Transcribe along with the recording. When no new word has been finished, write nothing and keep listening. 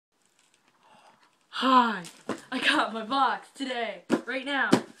Hi, I got my box today, right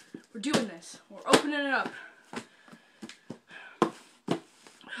now. We're doing this. We're opening it up.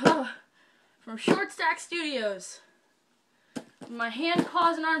 From Short Stack Studios. My hand,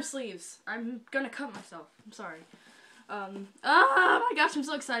 paws, and arm sleeves. I'm gonna cut myself. I'm sorry. Oh my gosh, I'm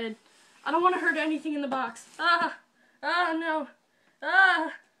so excited. I don't want to hurt anything in the box. No. I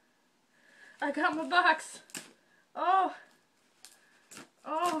got my box. Oh.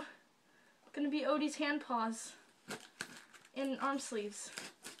 Gonna be Odie's hand paws and arm sleeves.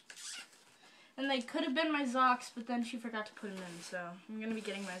 And they could have been my socks, but then she forgot to put them in, so I'm gonna be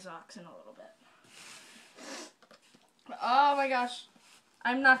getting my socks in a little bit. Oh my gosh.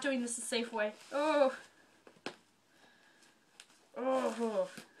 I'm not doing this the safe way. Oh. Oh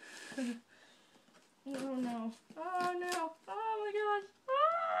no. Oh no. Oh my gosh.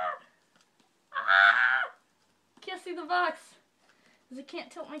 Can't see the box. Because I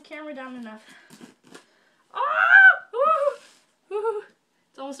can't tilt my camera down enough.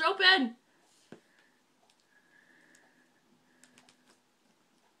 It's almost open.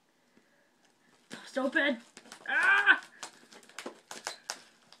 It's almost open.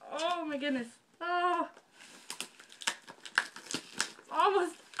 Oh my goodness.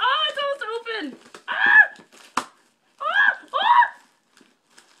 Almost. It's almost open.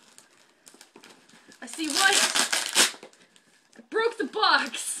 I see white. I broke the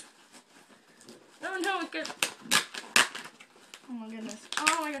box. Oh no, it got. Oh my goodness.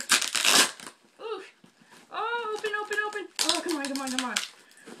 Oh my god. Ooh. Oh, open. Oh, come on.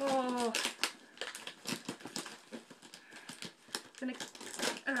 Oh. Gonna.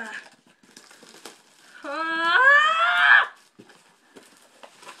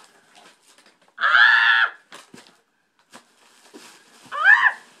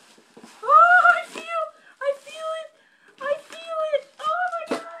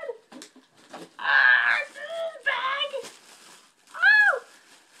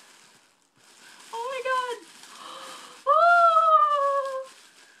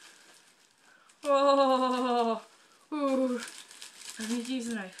 I need to use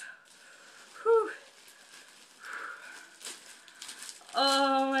a knife. Whew.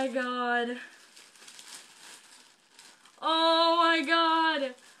 Oh my god. Oh my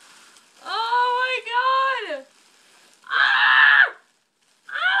god. Oh my god. Oh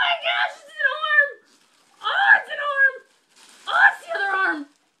my gosh, it's an arm. Oh, it's an arm. Oh, it's the other arm.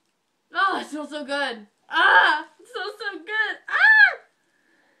 Oh, it smells so good. It smells so good.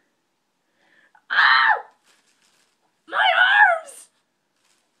 My arms!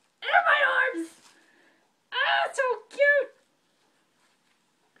 And my arms! So cute!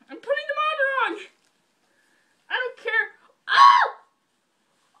 I'm putting them on wrong! I don't care. Oh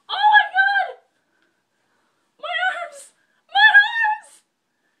my god! My arms!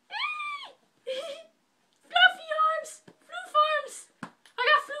 Fluffy arms! Floof arms! I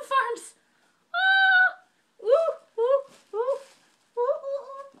got floof arms!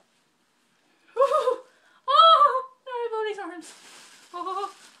 Arms. Oh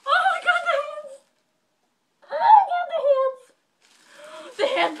my god, the hands! Oh my god, the hands! The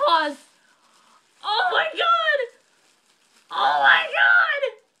hand paws! Oh my god! Oh my god!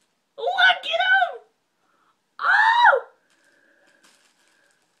 Look at them! Oh!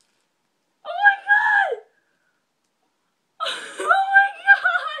 Oh my god! Oh my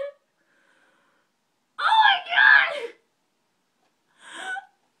god!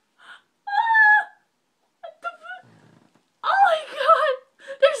 Oh my god!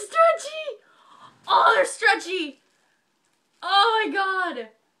 They're stretchy! Oh my god!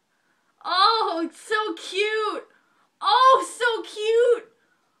 Oh, it's so cute! Oh, so cute!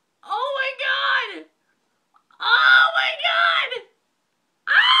 Oh my god! Oh my god!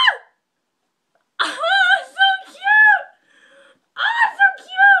 Oh, so cute! Oh, so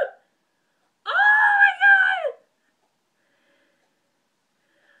cute! Oh my god!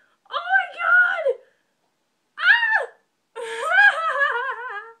 Oh my god!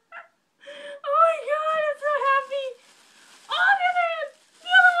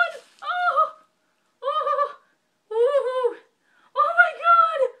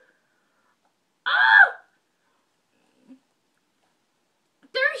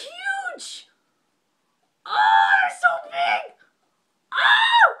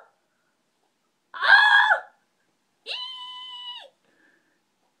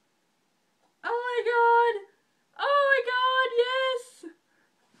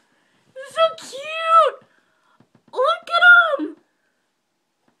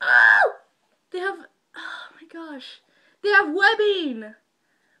 They have webbing,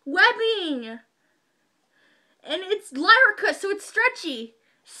 and it's lyrica, so it's stretchy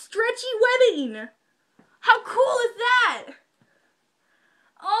webbing. How cool is that?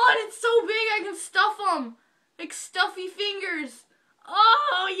 Oh, and it's so big I can stuff them. Like stuffy fingers.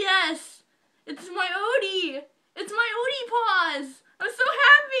 Oh, yes. It's my Odie. It's my Odie paws. I'm so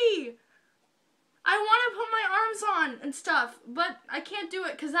happy. I want to put my arms on and stuff, but I can't do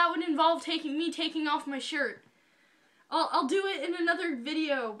it because that would involve me taking off my shirt. I'll do it in another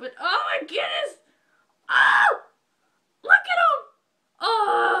video, but oh my goodness. Oh, look at them.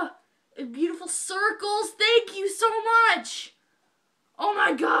 Oh, beautiful circles. Thank you so much. Oh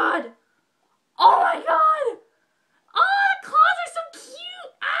my God. Oh my God.